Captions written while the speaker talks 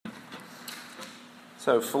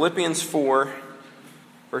So Philippians 4,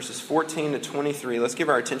 verses 14 to 23. Let's give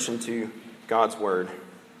our attention to God's word.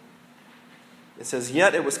 It says,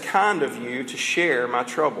 "Yet it was kind of you to share my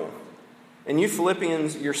trouble. And you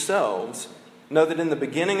Philippians yourselves know that in the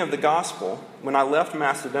beginning of the gospel, when I left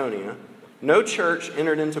Macedonia, no church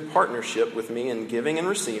entered into partnership with me in giving and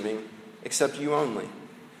receiving, except you only.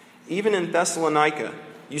 Even in Thessalonica,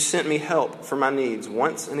 you sent me help for my needs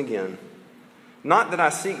once and again. Not that I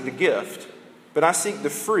seek the gift, but I seek the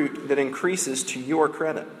fruit that increases to your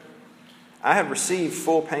credit. I have received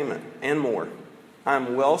full payment and more. I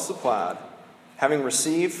am well supplied, having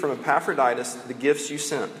received from Epaphroditus the gifts you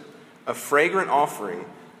sent, a fragrant offering,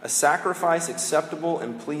 a sacrifice acceptable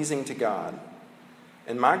and pleasing to God.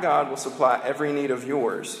 And my God will supply every need of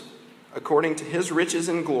yours, according to his riches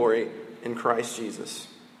and glory in Christ Jesus.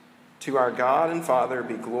 To our God and Father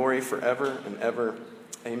be glory forever and ever.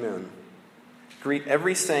 Amen. Greet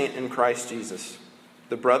every saint in Christ Jesus.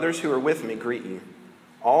 The brothers who are with me greet you.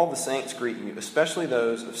 All the saints greet you, especially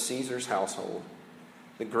those of Caesar's household.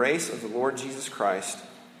 The grace of the Lord Jesus Christ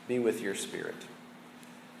be with your spirit."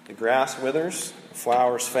 The grass withers, the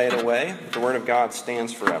flowers fade away, but the word of God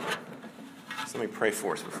stands forever. So let me pray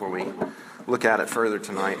for us before we look at it further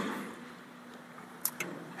tonight.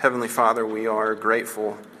 Heavenly Father, we are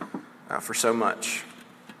grateful for so much.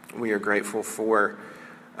 We are grateful for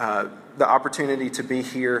the opportunity to be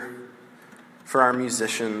here, for our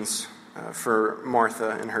musicians, for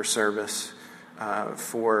Martha and her service,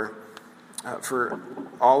 for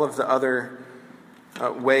all of the other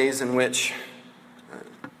ways in which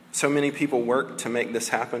so many people work to make this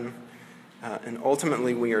happen. And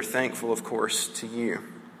ultimately, we are thankful, of course, to you.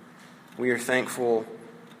 We are thankful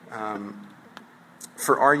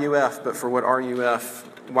for RUF, but for why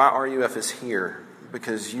RUF is here,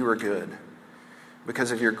 because you are good,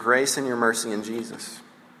 because of your grace and your mercy in Jesus.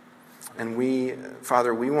 And we,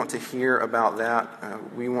 Father, we want to hear about that.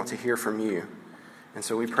 We want to hear from you. And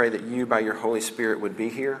so we pray that you, by your Holy Spirit, would be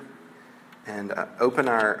here and open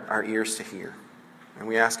our ears to hear. And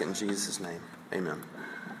we ask it in Jesus' name. Amen.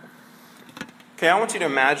 Okay, I want you to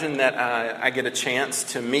imagine that I get a chance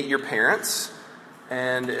to meet your parents.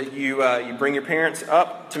 And you bring your parents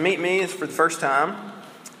up to meet me for the first time.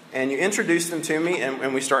 And you introduce them to me,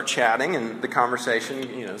 and we start chatting, and the conversation,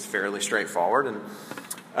 is fairly straightforward. And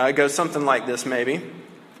it goes something like this, maybe.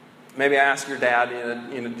 Maybe I ask your dad,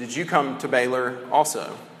 did you come to Baylor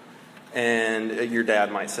also? And your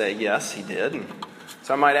dad might say, yes, he did. And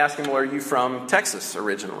so I might ask him, well, are you from Texas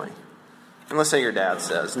originally? And let's say your dad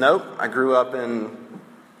says, nope, I grew up in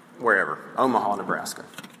wherever, Omaha, Nebraska.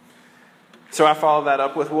 So I follow that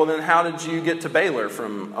up with, well, then how did you get to Baylor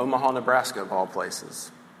from Omaha, Nebraska, of all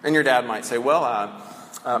places? And your dad might say, well,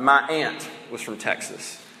 my aunt was from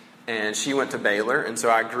Texas, and she went to Baylor, and so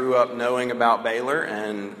I grew up knowing about Baylor,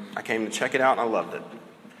 and I came to check it out, and I loved it.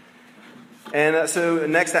 And so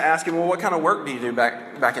next I ask him, well, what kind of work do you do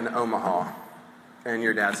back in Omaha? And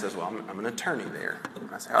your dad says, well, I'm an attorney there. And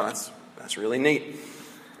I say, oh, that's really neat.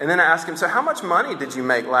 And then I ask him, so how much money did you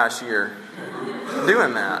make last year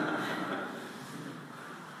doing that?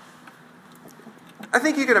 I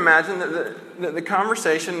think you could imagine that the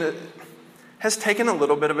conversation has taken a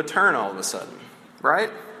little bit of a turn all of a sudden, right?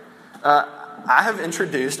 I have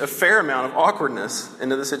introduced a fair amount of awkwardness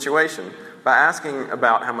into the situation by asking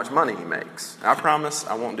about how much money he makes. I promise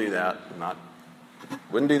I won't do that.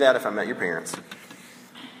 Wouldn't do that if I met your parents.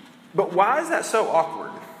 But why is that so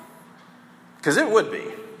awkward? Because it would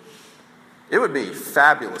be. It would be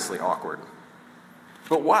fabulously awkward.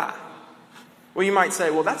 But why? Well, you might say,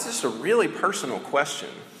 well, that's just a really personal question.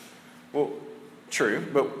 Well, true,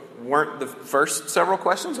 but weren't the first several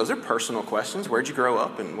questions? Those are personal questions. Where'd you grow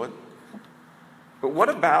up and what? But what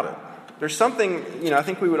about it? There's something, I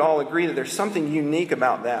think we would all agree that there's something unique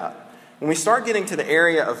about that. When we start getting to the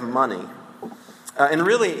area of money, and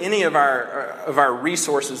really any of our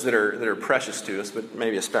resources that are precious to us, but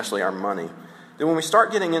maybe especially our money, then when we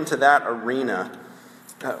start getting into that arena,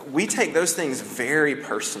 we take those things very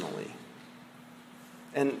personally.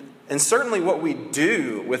 And certainly what we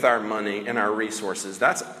do with our money and our resources,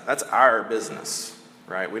 that's our business,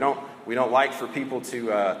 right? We don't like for people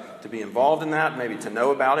to be involved in that, maybe to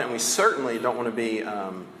know about it, and we certainly don't want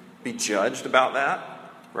to be judged about that,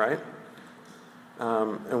 right?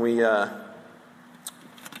 But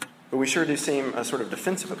we sure do seem sort of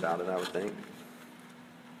defensive about it, I would think.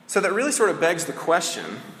 So that really sort of begs the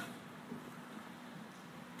question,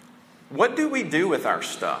 what do we do with our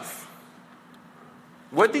stuff?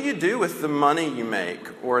 What do you do with the money you make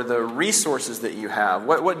or the resources that you have?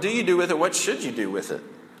 What do you do with it? What should you do with it?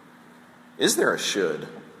 Is there a should?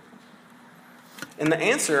 And the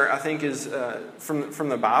answer, I think, is from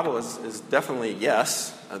the Bible is definitely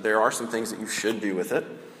yes. There are some things that you should do with it.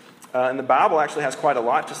 And the Bible actually has quite a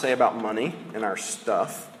lot to say about money and our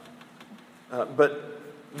stuff. But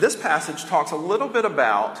this passage talks a little bit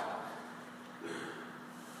about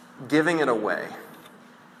giving it away.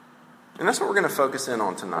 And that's what we're going to focus in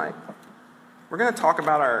on tonight. We're going to talk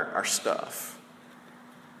about our stuff,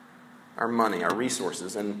 our money, our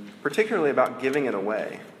resources, and particularly about giving it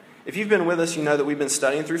away. If you've been with us, you know that we've been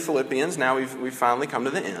studying through Philippians. Now we've finally come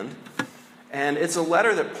to the end. And it's a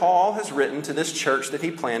letter that Paul has written to this church that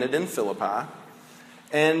he planted in Philippi.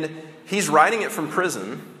 And he's writing it from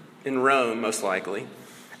prison in Rome, most likely.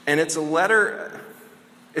 And it's a letter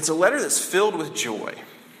that's filled with joy.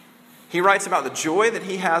 He writes about the joy that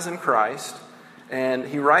he has in Christ. And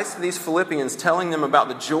he writes to these Philippians telling them about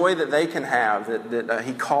the joy that they can have, that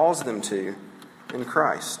he calls them to in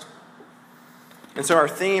Christ. And so our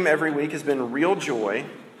theme every week has been real joy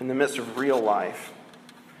in the midst of real life.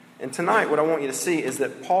 And tonight what I want you to see is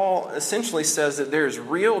that Paul essentially says that there is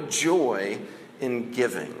real joy in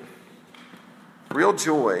giving. Real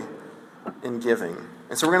joy in giving.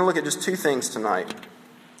 And so we're going to look at just two things tonight.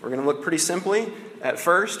 We're going to look pretty simply. At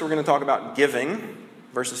first, we're going to talk about giving,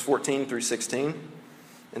 verses 14 through 16.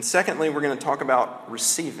 And secondly, we're going to talk about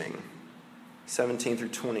receiving, 17 through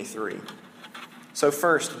 23. So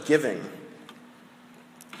first, giving,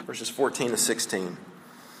 verses 14 to 16.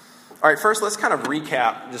 All right, first let's kind of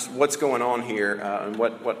recap just what's going on here and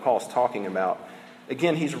what Paul's talking about.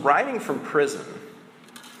 Again, he's writing from prison.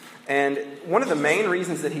 And one of the main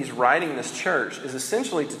reasons that he's writing this church is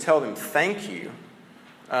essentially to tell them thank you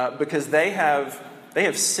because they have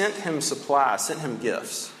sent him supplies, sent him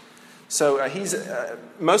gifts. So he's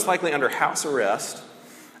most likely under house arrest,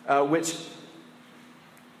 which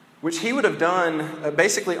he would have done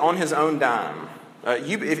basically on his own dime.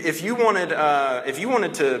 If you wanted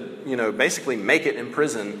to, basically make it in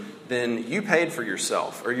prison, then you paid for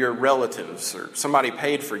yourself, or your relatives, or somebody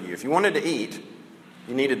paid for you. If you wanted to eat,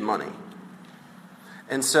 you needed money.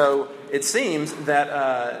 And so it seems that,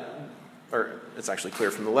 or it's actually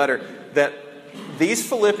clear from the letter, that these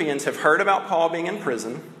Philippians have heard about Paul being in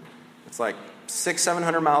prison. It's like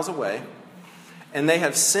 600-700 miles away. And they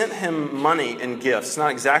have sent him money and gifts. It's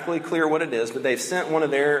not exactly clear what it is, but they've sent one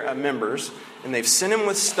of their members, and they've sent him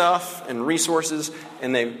with stuff and resources,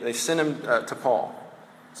 and they've sent him to Paul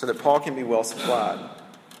so that Paul can be well supplied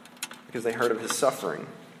because they heard of his suffering.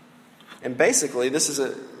 And basically, this is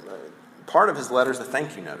a part of his letter is a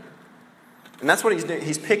thank you note. And that's what he's doing.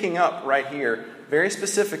 He's picking up right here very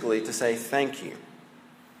specifically to say thank you.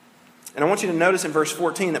 And I want you to notice in verse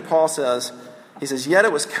 14 that Paul says, he says, "Yet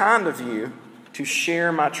it was kind of you to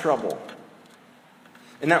share my trouble."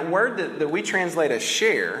 And that word that we translate as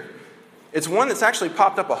share, it's one that's actually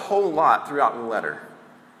popped up a whole lot throughout the letter.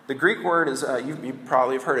 The Greek word is, you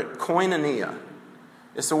probably have heard it, koinonia.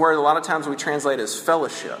 It's the word a lot of times we translate as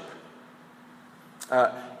fellowship.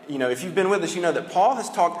 If you've been with us, you know that Paul has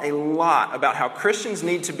talked a lot about how Christians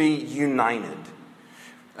need to be united.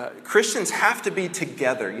 Christians have to be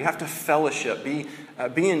together. You have to fellowship, be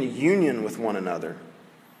in union with one another.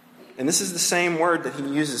 And this is the same word that he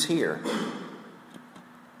uses here.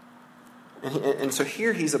 And so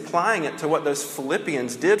here he's applying it to what those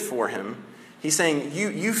Philippians did for him. He's saying,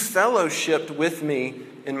 you fellowshipped with me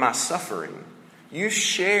in my suffering. You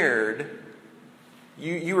shared,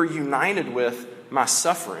 you were united with my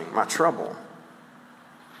suffering, my trouble.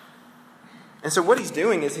 And so what he's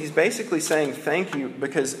doing is he's basically saying thank you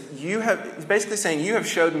because he's basically saying you have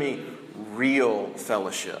showed me real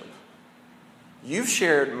fellowship. You've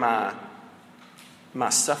shared my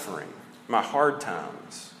suffering, my hard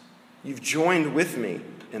times. You've joined with me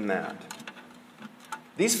in that.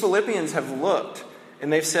 These Philippians have looked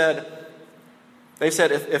and they've said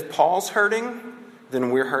if Paul's hurting, then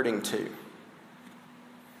we're hurting too.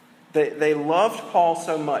 They loved Paul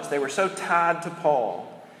so much. They were so tied to Paul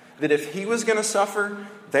that if he was going to suffer,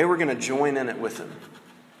 they were going to join in it with him.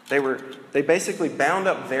 They basically bound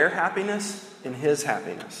up their happiness in his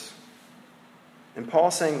happiness. And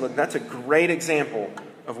Paul's saying, look, that's a great example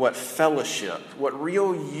of what fellowship, what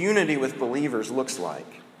real unity with believers looks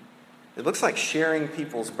like. It looks like sharing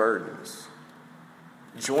people's burdens,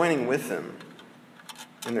 joining with them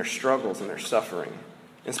in their struggles and their suffering,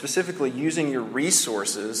 and specifically using your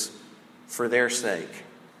resources for their sake.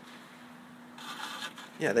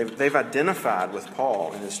 Yeah, they've identified with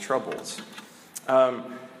Paul and his troubles. A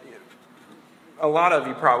lot of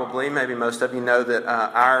you probably, maybe most of you, know that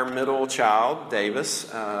our middle child, Davis,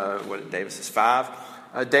 Davis is 5.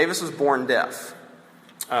 Davis was born deaf.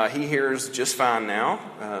 He hears just fine now.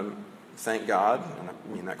 thank God, and I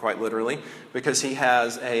mean that quite literally, because he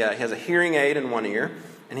has a hearing aid in one ear,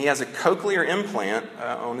 and he has a cochlear implant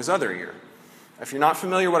on his other ear. If you're not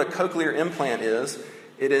familiar what a cochlear implant is,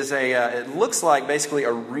 it looks like basically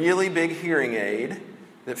a really big hearing aid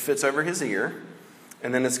that fits over his ear,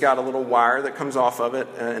 and then it's got a little wire that comes off of it,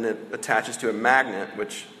 and it attaches to a magnet,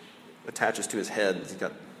 which attaches to his head. He's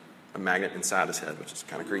got a magnet inside his head, which is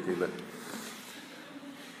kind of creepy, but...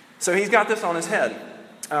 So he's got this on his head.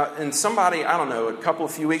 And somebody, I don't know, a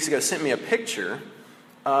few weeks ago sent me a picture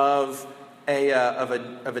of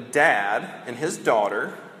a dad and his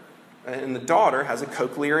daughter, and the daughter has a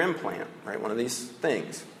cochlear implant, right? One of these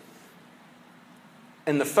things.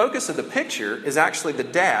 And the focus of the picture is actually the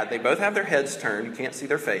dad. They both have their heads turned. You can't see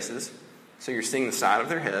their faces. So you're seeing the side of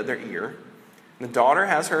their head, their ear. And the daughter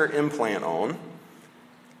has her implant on.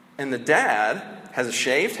 And the dad has a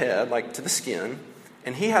shaved head, like to the skin.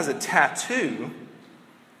 And he has a tattoo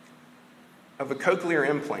of a cochlear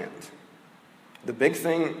implant. The big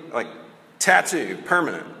thing, like tattoo,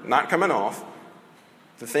 permanent, not coming off.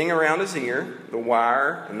 The thing around his ear, the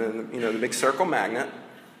wire, and then the big circle magnet.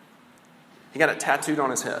 He got it tattooed on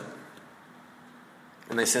his head.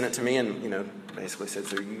 And they sent it to me and, basically said,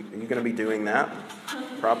 so are you going to be doing that?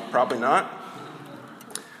 Probably not.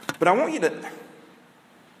 But I want you to...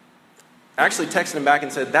 I actually texted him back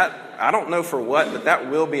and said, that I don't know for what, but that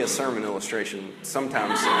will be a sermon illustration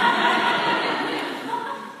sometime soon.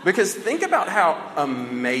 Because think about how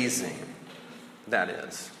amazing that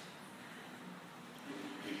is.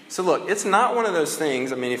 So look, it's not one of those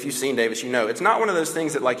things, if you've seen Davis, it's not one of those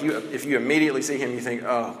things that if you immediately see him, you think,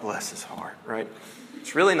 oh, bless his heart, right?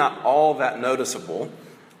 It's really not all that noticeable.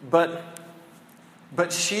 But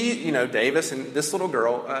she, Davis and this little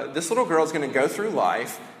girl is going to go through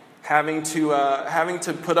life having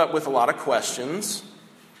to put up with a lot of questions.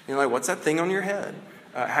 What's that thing on your head?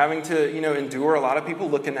 Having to, endure a lot of people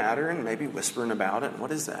looking at her and maybe whispering about it.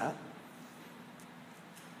 What is that?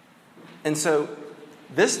 And so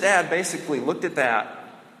this dad basically looked at that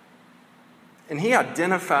and he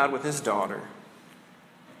identified with his daughter.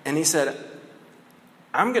 And he said,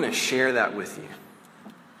 I'm going to share that with you.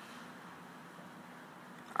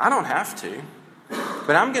 I don't have to,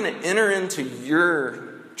 but I'm going to enter into your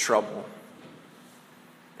trouble.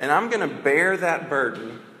 And I'm going to bear that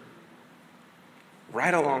burden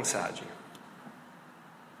right alongside you.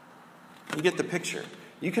 You get the picture.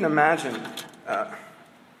 You can imagine,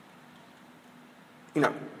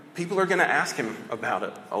 people are going to ask him about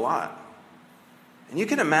it a lot. And you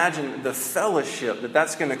can imagine the fellowship that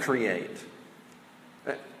that's going to create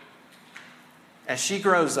as she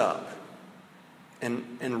grows up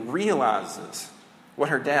and realizes what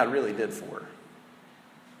her dad really did for her.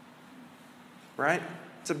 Right?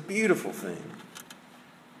 It's a beautiful thing.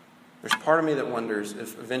 There's part of me that wonders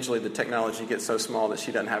if eventually the technology gets so small that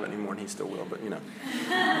she doesn't have it anymore and he still will, but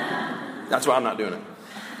that's why I'm not doing it.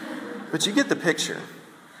 But you get the picture.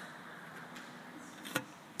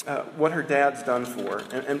 What her dad's done for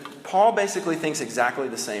her. And Paul basically thinks exactly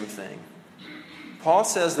the same thing. Paul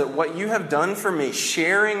says that what you have done for me,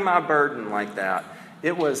 sharing my burden like that,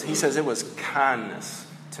 he says it was kindness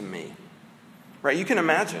to me. Right? You can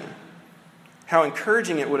imagine how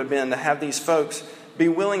encouraging it would have been to have these folks be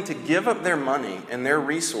willing to give up their money and their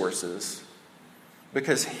resources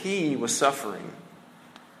because he was suffering,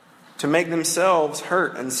 to make themselves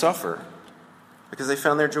hurt and suffer because they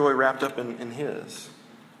found their joy wrapped up in his.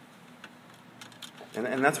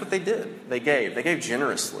 And that's what they did. They gave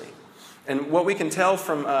generously. And what we can tell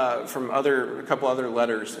from a couple other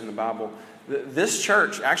letters in the Bible, this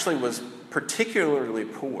church actually was particularly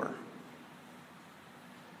poor.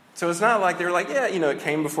 So it's not like they were like, it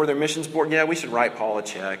came before their missions board. Yeah, we should write Paul a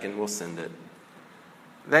check and we'll send it.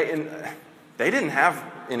 They didn't have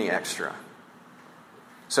any extra.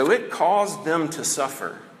 So it caused them to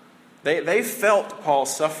suffer. They felt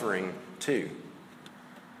Paul's suffering too.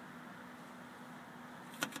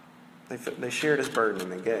 They shared his burden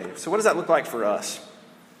and they gave. So what does that look like for us?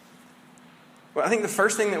 Well, I think the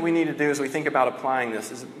first thing that we need to do as we think about applying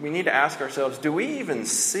this is we need to ask ourselves, do we even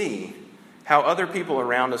see how other people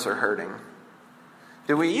around us are hurting?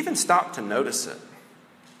 Do we even stop to notice it?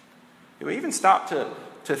 Do we even stop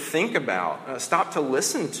to think about, stop to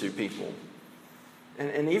listen to people?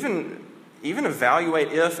 And even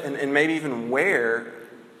evaluate if and maybe even where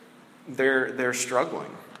they're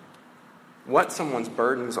struggling. What someone's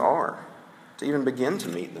burdens are, to even begin to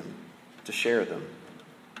meet them, to share them.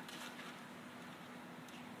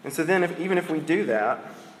 And so then, even if we do that,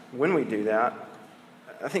 when we do that,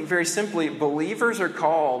 I think very simply, believers we're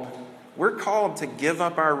called to give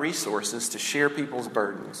up our resources to share people's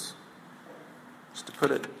burdens. Just to put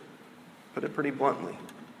it put it pretty bluntly.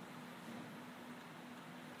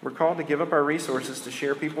 We're called to give up our resources to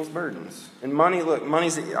share people's burdens. And money, look,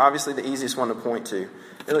 money's obviously the easiest one to point to.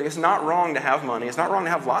 Look, it's not wrong to have money. It's not wrong to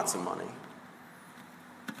have lots of money.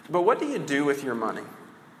 But what do you do with your money?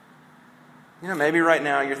 Maybe right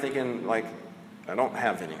now you're thinking, like, I don't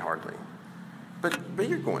have any hardly. But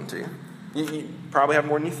you're going to. You probably have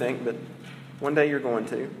more than you think, but one day you're going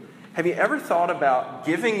to. Have you ever thought about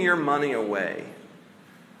giving your money away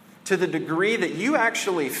to the degree that you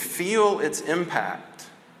actually feel its impact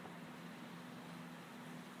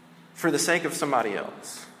for the sake of somebody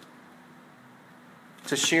else?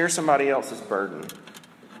 To share somebody else's burden.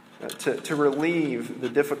 To relieve the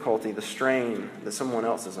difficulty, the strain that someone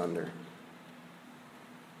else is under.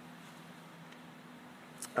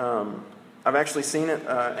 I've actually seen it,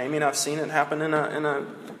 Amy and I've seen it happen in a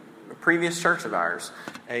previous church of ours.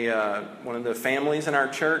 One of the families in our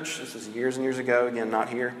church, this was years and years ago, again, not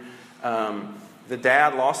here. The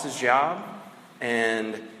dad lost his job,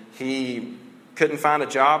 and he couldn't find a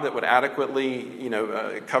job that would adequately,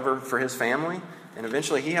 cover for his family. And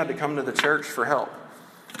eventually he had to come to the church for help.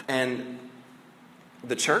 And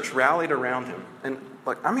the church rallied around him. And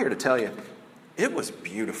look, I'm here to tell you, it was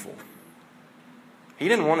beautiful. He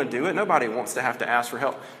didn't want to do it. Nobody wants to have to ask for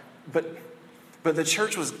help. But the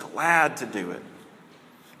church was glad to do it.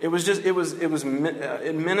 It was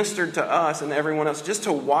administered to us and everyone else just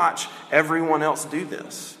to watch everyone else do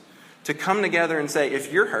this. To come together and say,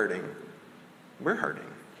 if you're hurting, we're hurting.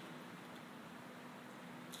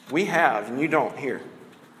 We have, and you don't here.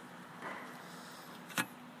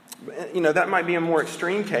 That might be a more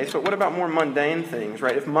extreme case, but what about more mundane things,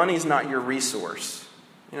 right? If money's not your resource,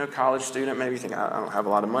 college student, maybe you think, I don't have a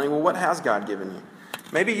lot of money. Well, what has God given you?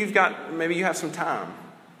 Maybe you have some time,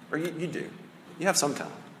 or you do. You have some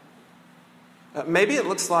time. Maybe it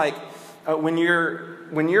looks like when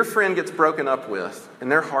your friend gets broken up with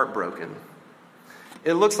and they're heartbroken,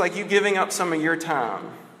 it looks like you giving up some of your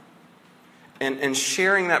time and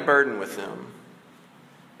sharing that burden with them.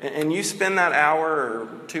 And you spend that hour or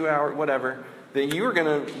 2 hours, whatever, that you were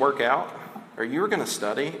going to work out, or you were going to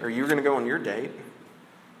study, or you were going to go on your date,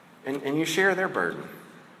 and you share their burden.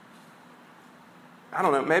 I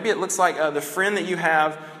don't know, maybe it looks like the friend that you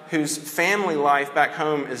have whose family life back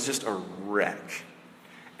home is just a wreck.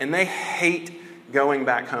 And they hate going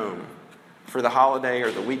back home for the holiday or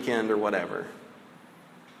the weekend or whatever.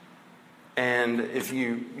 And if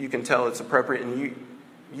you can tell it's appropriate, and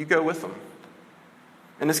you go with them.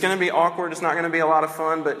 And it's going to be awkward, it's not going to be a lot of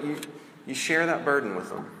fun, but you share that burden with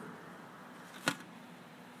them.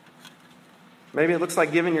 Maybe it looks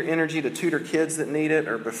like giving your energy to tutor kids that need it,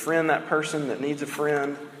 or befriend that person that needs a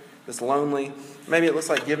friend that's lonely. Maybe it looks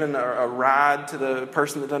like giving a ride to the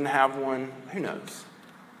person that doesn't have one. Who knows?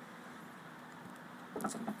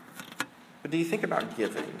 But do you think about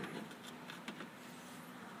giving?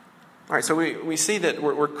 All right, so we see that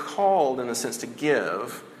we're called, in a sense, to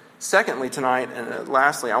give. Secondly, tonight, and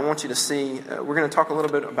lastly, I want you to see, we're going to talk a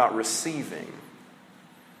little bit about receiving.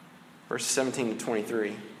 Verses 17 to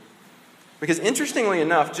 23. Because interestingly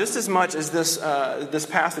enough, just as much as this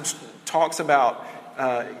passage talks about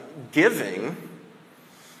giving,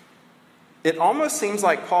 it almost seems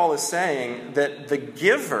like Paul is saying that the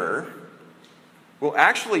giver will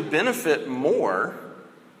actually benefit more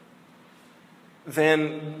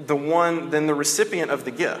than the recipient of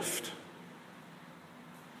the gift.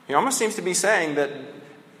 He almost seems to be saying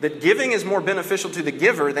that giving is more beneficial to the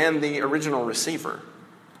giver than the original receiver.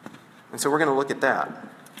 And so we're going to look at that.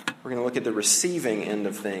 We're going to look at the receiving end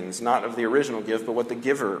of things, not of the original gift, but what the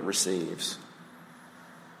giver receives.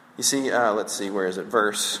 You see, let's see, where is it?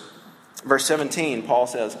 Verse 17, Paul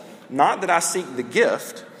says, "Not that I seek the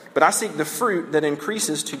gift, but I seek the fruit that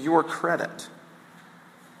increases to your credit."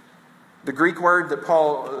 The Greek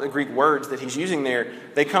words that he's using there,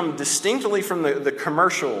 they come distinctly from the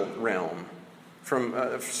commercial realm,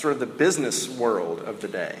 from sort of the business world of the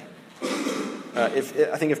day.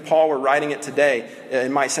 I think if Paul were writing it today,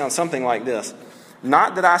 it might sound something like this.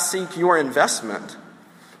 "Not that I seek your investment,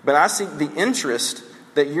 but I seek the interest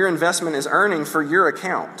that your investment is earning for your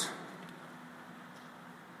account."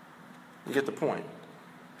 You get the point.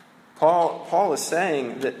 Paul is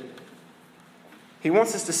saying that he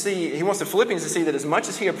wants the Philippians to see that as much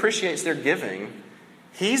as he appreciates their giving,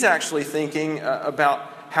 he's actually thinking about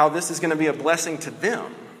how this is going to be a blessing to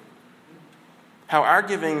them. How our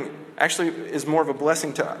giving actually is more of a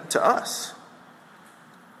blessing to us.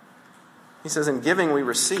 He says, in giving we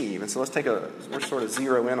receive. And so let's sort of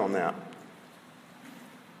zero in on that.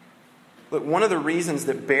 Look, one of the reasons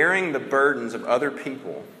that bearing the burdens of other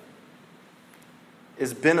people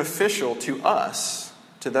is beneficial to us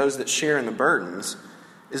to those that share in the burdens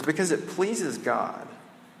is because it pleases God.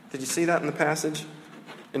 Did you see that in the passage?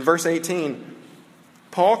 In verse 18,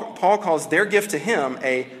 Paul calls their gift to him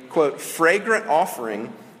a, quote, fragrant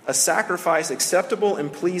offering, a sacrifice acceptable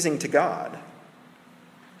and pleasing to God. All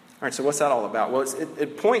right, so what's that all about? Well,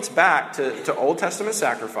 it points back to Old Testament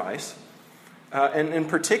sacrifice. And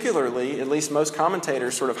particularly, at least most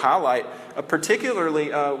commentators sort of highlight, particularly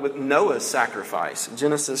with Noah's sacrifice.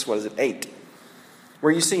 Genesis, 8?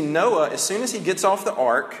 Where you see Noah, as soon as he gets off the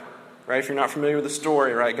ark, right? If you're not familiar with the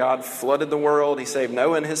story, right? God flooded the world. He saved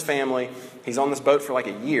Noah and his family. He's on this boat for like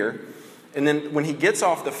a year. And then when he gets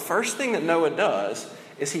off, the first thing that Noah does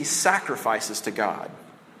is he sacrifices to God.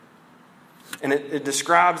 And it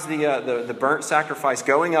describes the burnt sacrifice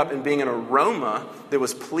going up and being an aroma that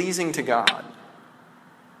was pleasing to God.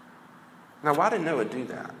 Now, why did Noah do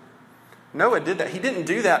that? Noah did that. He didn't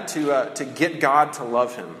do that to get God to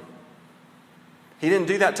love him. He didn't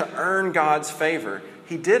do that to earn God's favor.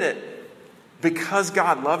 He did it because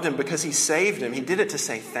God loved him, because he saved him. He did it to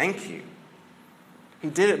say thank you. He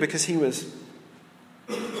did it because he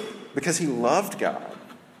loved God.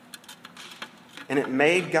 And it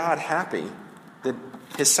made God happy.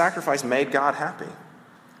 His sacrifice made God happy.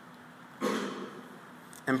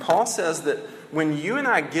 And Paul says that when you and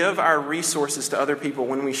I give our resources to other people,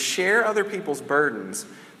 when we share other people's burdens,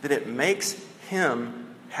 that it makes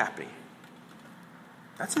him happy.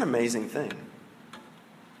 That's an amazing thing.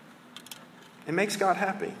 It makes God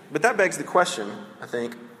happy. But that begs the question, I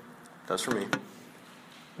think, does for me.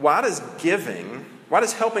 Why does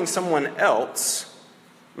helping someone else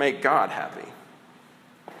make God happy?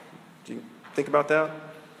 Do you think about that?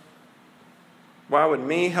 Why would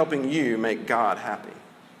me helping you make God happy?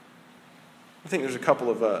 I think there's a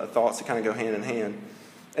couple of thoughts that kind of go hand in hand.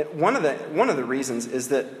 One of the reasons is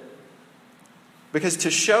that because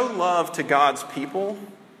to show love to God's people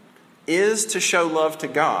is to show love to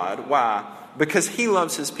God. Why? Because he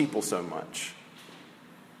loves his people so much.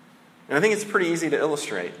 And I think it's pretty easy to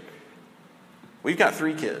illustrate. We've got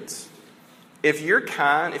 3 kids. If you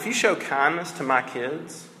show kindness to my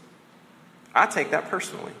kids, I take that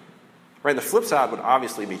personally. Right? The flip side would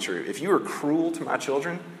obviously be true. If you were cruel to my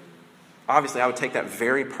children, obviously I would take that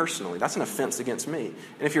very personally. That's an offense against me.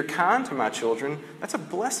 And if you're kind to my children, that's a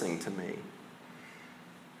blessing to me.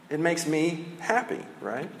 It makes me happy,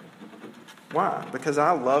 right? Why? Because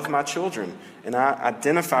I love my children and I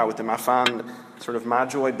identify with them. I find sort of my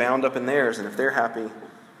joy bound up in theirs, and if they're happy,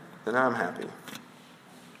 then I'm happy.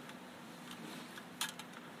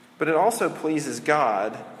 But it also pleases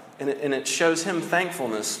God, and it shows him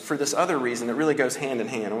thankfulness for this other reason that really goes hand in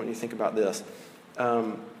hand. I want you to think about this.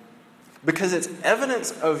 Because it's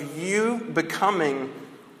evidence of you becoming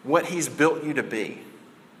what he's built you to be.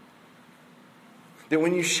 That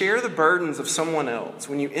when you share the burdens of someone else,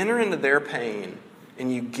 when you enter into their pain and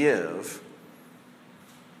you give,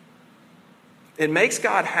 it makes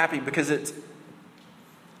God happy because it's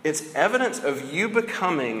evidence of you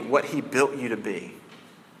becoming what he built you to be.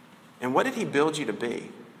 And what did he build you to be?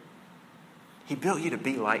 He built you to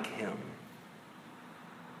be like him.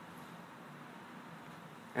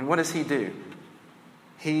 And what does he do?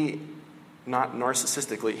 He, not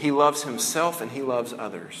narcissistically, he loves himself and he loves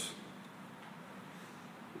others.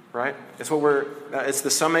 Right? It's the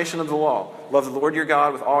summation of the law. Love the Lord your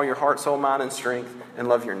God with all your heart, soul, mind, and strength, and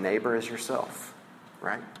love your neighbor as yourself.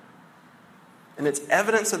 Right? And it's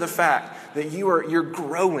evidence of the fact that you're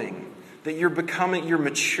growing, that you're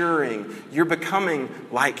maturing, you're becoming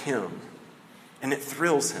like him. And it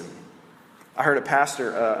thrills him. I heard a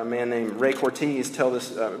pastor, a man named Ray Cortez, tell this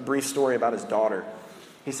brief story about his daughter.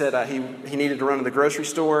 He said he needed to run to the grocery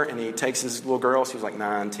store, and he takes his little girl, she was like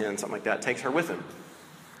 9, 10, something like that, takes her with him.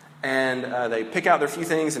 And they pick out their few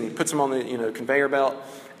things, and he puts them on the conveyor belt,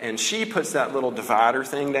 and she puts that little divider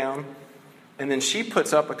thing down, and then she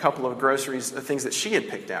puts up a couple of things that she had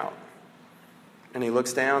picked out. And he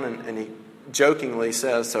looks down, and he jokingly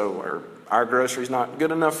says, "So are our groceries not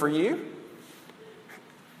good enough for you?"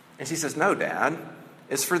 And she says, "No, Dad,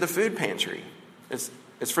 it's for the food pantry. It's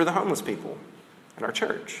for the homeless people at our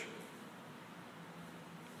church."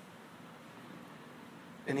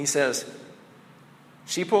 And he says,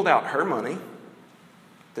 she pulled out her money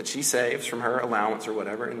that she saves from her allowance or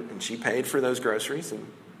whatever, and she paid for those groceries, and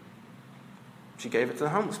she gave it to the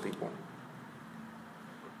homeless people.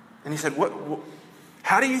 And he said,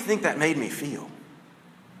 how do you think that made me feel?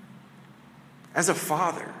 As a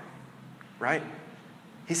father, right?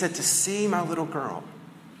 He said, to see my little girl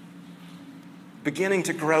beginning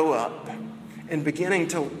to grow up and beginning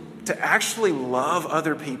to actually love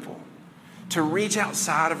other people, to reach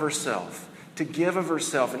outside of herself, to give of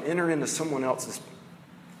herself and enter into someone else's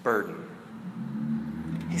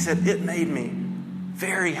burden. He said, it made me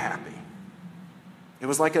very happy. It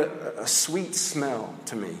was like a sweet smell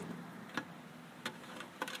to me.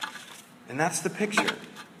 And that's the picture.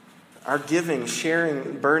 Our giving,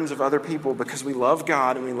 sharing burdens of other people because we love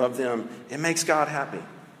God and we love them, it makes God happy.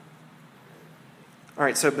 All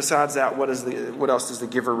right, so besides that, what else does the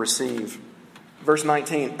giver receive? Verse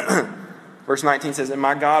 19. Verse 19 says, and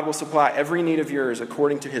my God will supply every need of yours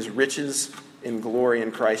according to his riches in glory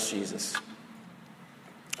in Christ Jesus.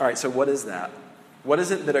 All right, so what is that? What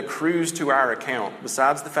is it that accrues to our account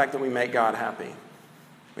besides the fact that we make God happy?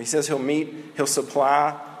 He says he'll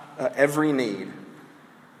supply every need.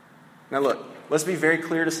 Now look, let's be very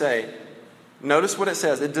clear to say, notice what it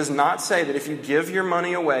says. It does not say that if you give your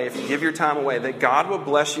money away, if you give your time away, that God will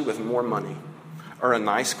bless you with more money or a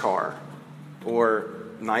nice car or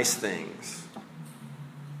nice things.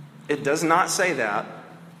 It does not say that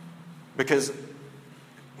because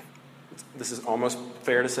this is almost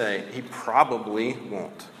fair to say he probably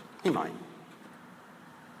won't. He might.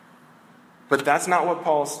 But that's not what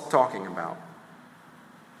Paul's talking about.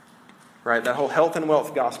 Right? That whole health and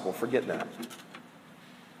wealth gospel, forget that.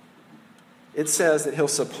 It says that he'll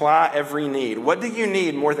supply every need. What do you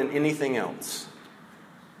need more than anything else?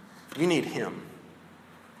 You need him.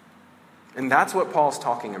 And that's what Paul's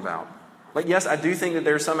talking about. Like, yes, I do think that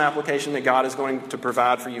there's some application that God is going to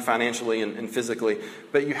provide for you financially and physically,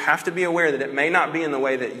 but you have to be aware that it may not be in the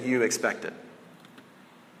way that you expect it.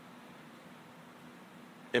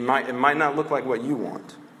 It might not look like what you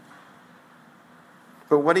want.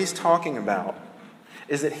 But what he's talking about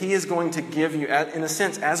is that he is going to give you, in a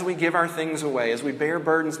sense, as we give our things away, as we bear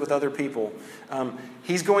burdens with other people,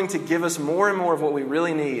 he's going to give us more and more of what we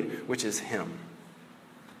really need, which is him.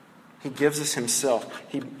 He gives us himself.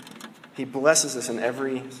 He blesses us in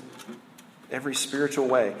every spiritual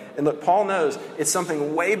way. And look, Paul knows it's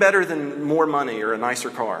something way better than more money or a nicer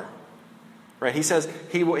car. Right? He says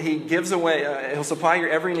he gives away, he'll supply your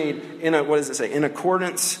every need in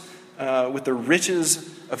accordance with the riches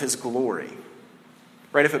of his glory.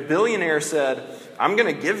 Right? If a billionaire said, I'm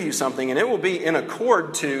going to give you something and it will be in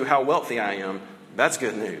accord to how wealthy I am, that's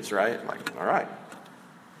good news, right? Like, all right.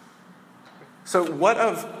 So what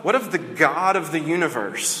of the God of the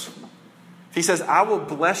universe? He says, I will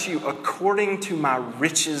bless you according to my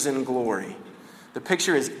riches and glory. The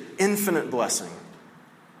picture is infinite blessing.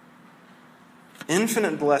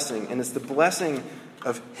 Infinite blessing, and it's the blessing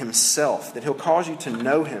of himself, that he'll cause you to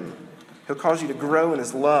know him. He'll cause you to grow in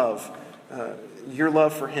his love, your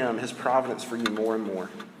love for him, his providence for you more and more.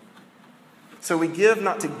 So we give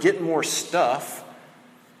not to get more stuff,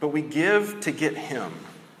 but we give to get him.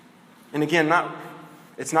 And again,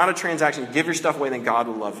 it's not a transaction. You give your stuff away, then God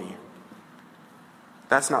will love you.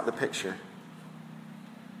 That's not the picture.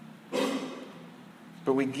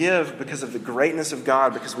 But we give because of the greatness of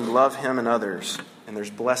God, because we love him and others, and there's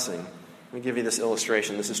blessing. Let me give you this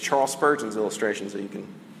illustration. This is Charles Spurgeon's illustration, so you can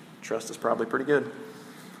trust it's probably pretty good.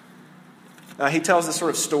 He tells this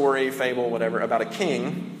sort of story, fable, whatever, about a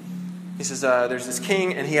king. He says there's this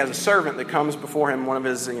king, and he has a servant that comes before him, one of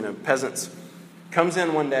his peasants, comes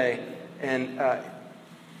in one day, and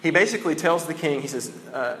he basically tells the king, he says,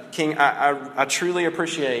 King, I truly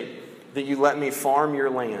appreciate that you let me farm your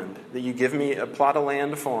land, that you give me a plot of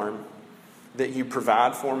land to farm, that you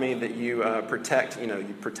provide for me, that you protect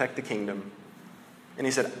the kingdom. And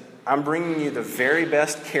he said, I'm bringing you the very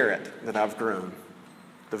best carrot that I've grown,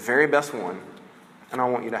 the very best one, and I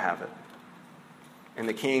want you to have it. And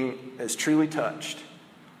the king is truly touched.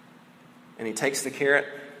 And he takes the carrot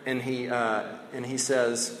and he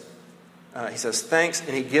says, thanks.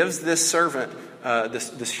 And he gives this servant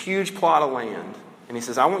this huge plot of land. And he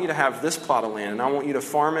says, I want you to have this plot of land, and I want you to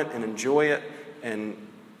farm it and enjoy it and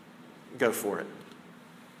go for it.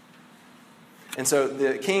 And so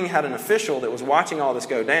the king had an official that was watching all this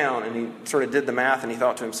go down, and he sort of did the math, and he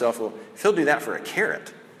thought to himself, well, if he'll do that for a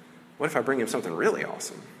carrot, what if I bring him something really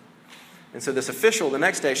awesome? And so this official the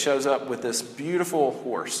next day shows up with this beautiful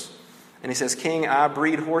horse. And he says, King, I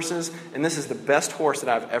breed horses, and this is the best horse that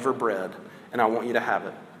I've ever bred, and I want you to have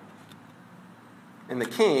it. And the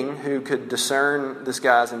king, who could discern this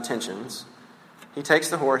guy's intentions, he takes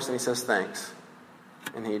the horse and he says, thanks.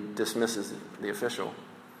 And he dismisses the official.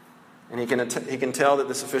 And he can tell that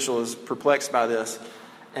this official is perplexed by this.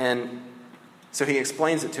 And so he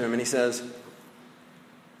explains it to him, and he says,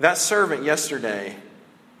 that servant yesterday,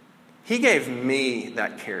 he gave me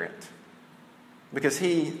that carrot because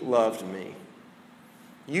he loved me.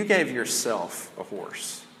 You gave yourself a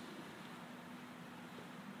horse.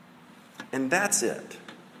 And that's it.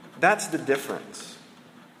 That's the difference.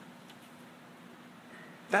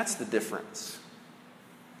 That's the difference.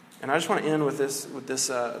 And I just want to end with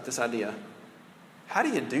this idea. How do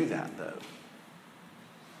you do that, though?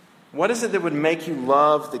 What is it that would make you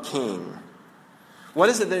love the King? What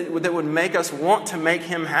is it that would make us want to make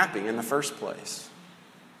him happy in the first place?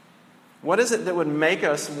 What is it that would make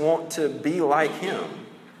us want to be like him?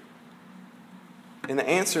 And the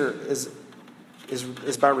answer is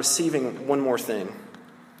by receiving one more thing.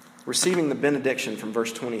 Receiving the benediction from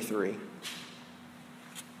verse 23.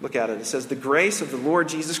 Look at it. It says, "The grace of the Lord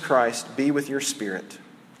Jesus Christ be with your spirit."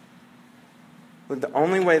 Look, the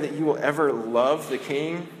only way that you will ever love the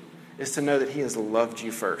King is to know that he has loved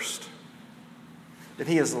you first. That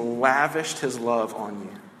he has lavished his love on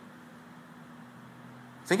you.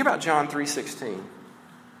 Think about John 3:16.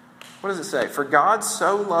 What does it say? "For God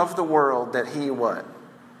so loved the world that he" what?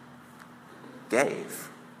 Gave.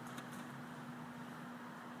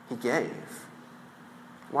 He gave.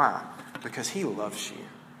 Why? Because he loves you.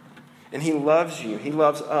 And he loves you. He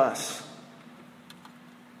loves us.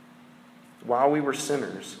 While we were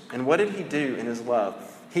sinners. And what did he do in his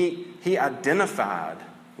love? He identified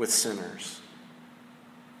with sinners.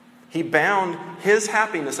 He bound his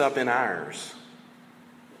happiness up in ours.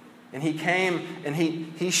 And he came and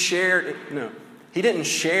he shared. No, he didn't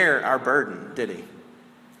share our burden, did he?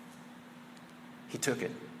 He took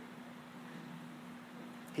it.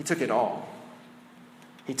 He took it all.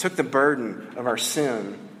 He took the burden of our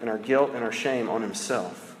sin and our guilt and our shame on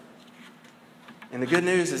himself. And the good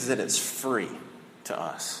news is that it's free to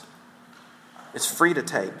us. It's free to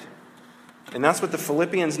take. And that's what the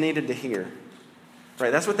Philippians needed to hear.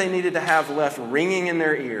 Right? That's what they needed to have left ringing in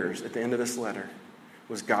their ears at the end of this letter,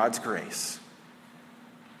 was God's grace.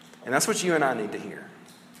 And that's what you and I need to hear.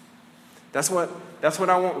 That's what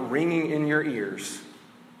I want ringing in your ears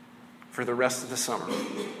for the rest of the summer,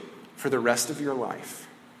 for the rest of your life.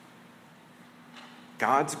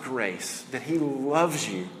 God's grace, that he loves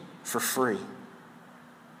you for free.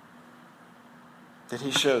 That he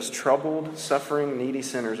shows troubled, suffering, needy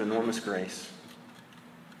sinners enormous grace.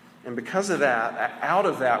 And because of that, out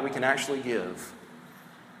of that, we can actually give.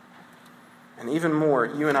 And even more,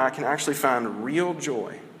 you and I can actually find real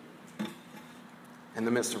joy in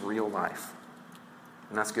the midst of real life.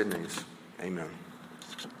 And that's good news. Amen.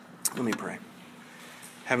 Let me pray.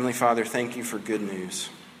 Heavenly Father, thank you for good news.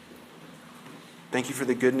 Thank you for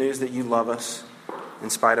the good news that you love us in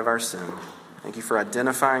spite of our sin. Thank you for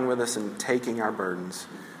identifying with us and taking our burdens.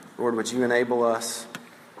 Lord, would you enable us,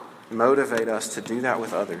 motivate us to do that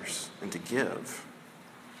with others and to give.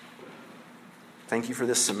 Thank you for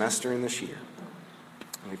this semester and this year.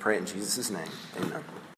 And we pray it in Jesus' name. Amen.